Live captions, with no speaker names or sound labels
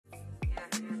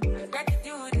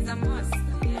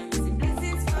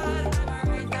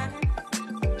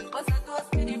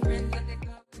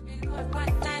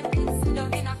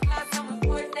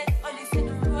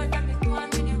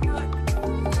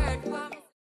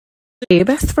Hey,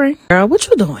 best friend. Girl, what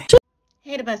you doing?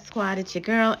 Hey, the best squad, it's your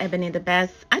girl, Ebony the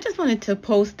Best. I just wanted to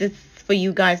post this for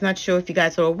you guys. Not sure if you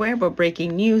guys are aware, but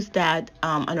breaking news that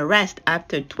an arrest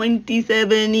after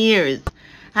 27 years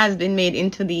has been made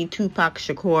into the Tupac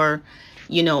Shakur,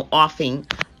 offing.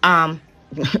 Um,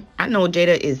 I know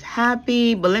Jada is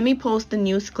happy, but let me post the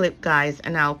news clip, guys,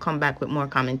 and I'll come back with more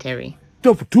commentary.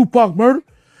 For Tupac murder,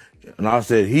 and I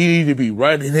said he needed to be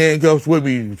right in handcuffs with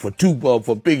me for Tupac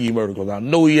for Biggie murder because I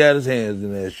know he had his hands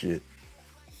in that shit.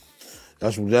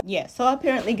 That's what that. Yeah. So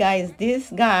apparently, guys,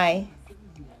 this guy,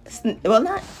 well,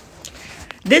 not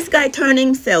this guy turned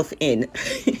himself in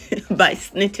by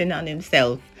snitching on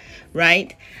himself,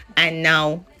 right? And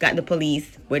now got the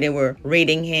police where they were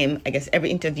raiding him. I guess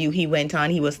every interview he went on,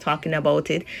 he was talking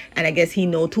about it. And I guess he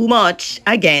know too much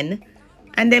again.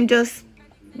 And them just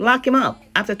lock him up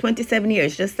after 27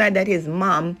 years. Just said that his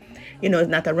mom, is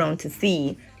not around to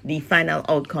see the final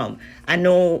outcome. I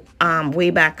know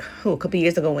way back a couple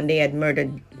years ago when they had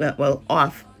murdered,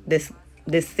 off this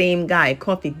same guy,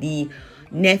 Coffee, the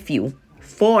nephew,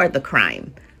 for the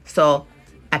crime. So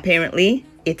apparently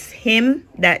it's him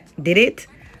that did it,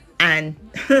 and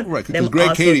right, them Greg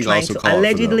also Kading trying also to called for the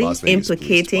allegedly Las Vegas Police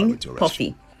implicating Department to arrest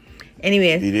Puffy.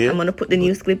 Anyway, I'm gonna put the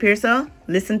news clip here, so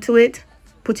listen to it,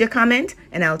 put your comment,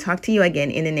 and I'll talk to you again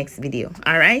in the next video.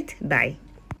 All right, bye.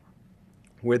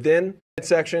 Within that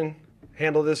section,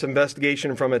 handled this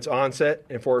investigation from its onset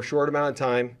and for a short amount of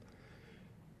time.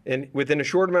 And within a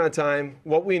short amount of time,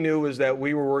 what we knew was that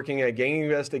we were working a gang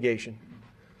investigation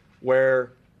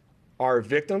where our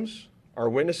victims, our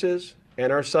witnesses,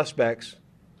 and our suspects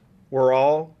were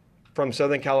all from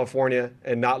Southern California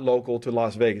and not local to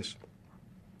Las Vegas.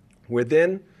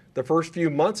 Within the first few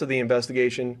months of the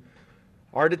investigation,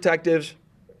 our detectives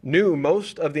knew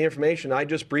most of the information I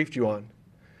just briefed you on.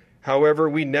 However,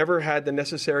 we never had the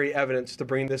necessary evidence to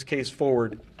bring this case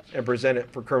forward and present it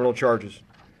for criminal charges.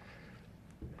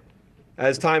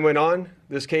 As time went on,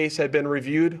 this case had been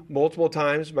reviewed multiple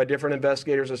times by different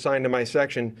investigators assigned to my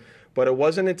section, but it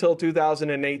wasn't until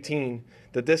 2018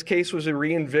 that this case was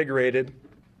reinvigorated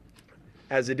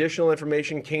as additional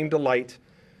information came to light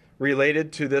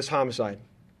related to this homicide.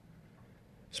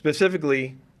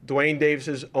 Specifically, Dwayne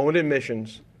Davis's own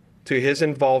admissions to his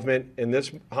involvement in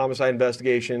this homicide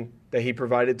investigation that he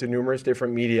provided to numerous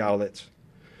different media outlets.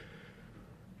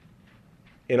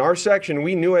 In our section,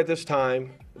 we knew at this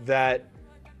time that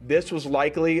this was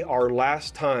likely our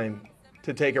last time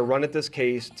to take a run at this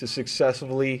case to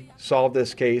successfully solve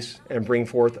this case and bring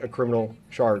forth a criminal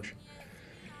charge.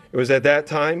 It was at that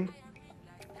time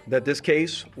that this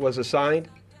case was assigned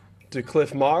to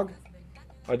Cliff Mogg,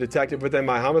 a detective within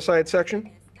my homicide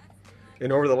section.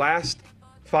 And over the last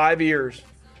 5 years,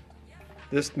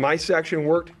 my section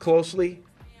worked closely,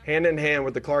 hand in hand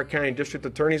with the Clark County District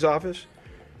Attorney's Office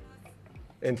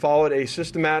and followed a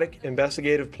systematic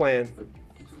investigative plan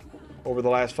over the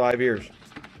last 5 years.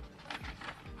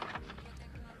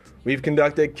 We've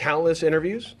conducted countless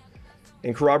interviews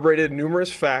and corroborated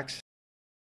numerous facts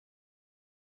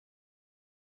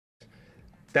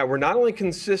that were not only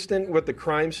consistent with the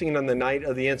crime scene on the night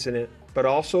of the incident, but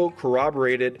also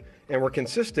corroborated and were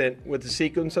consistent with the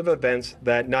sequence of events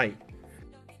that night.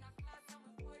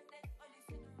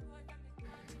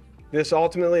 This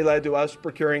ultimately led to us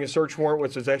procuring a search warrant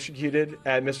which was executed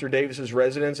at Mr. Davis's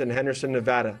residence in Henderson,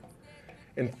 Nevada.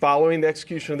 And following the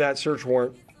execution of that search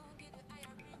warrant,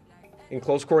 in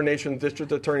close coordination with the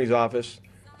District Attorney's Office,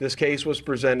 this case was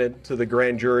presented to the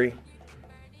grand jury,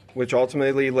 which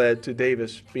ultimately led to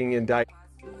Davis being indicted.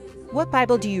 What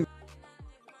Bible do you?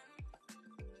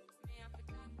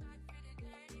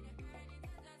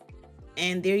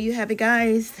 And there you have it,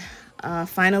 guys.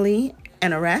 Finally,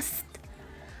 an arrest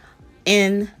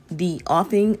in the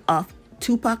offing of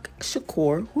Tupac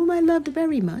Shakur, whom I loved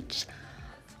very much.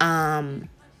 I'm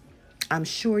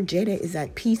sure Jada is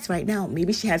at peace right now.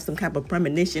 Maybe she has some kind of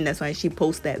premonition. That's why she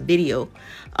posted that video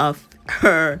of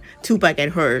her, Tupac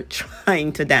and her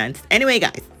trying to dance. Anyway,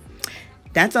 guys,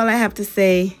 that's all I have to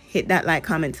say. Hit that like,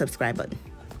 comment, subscribe button.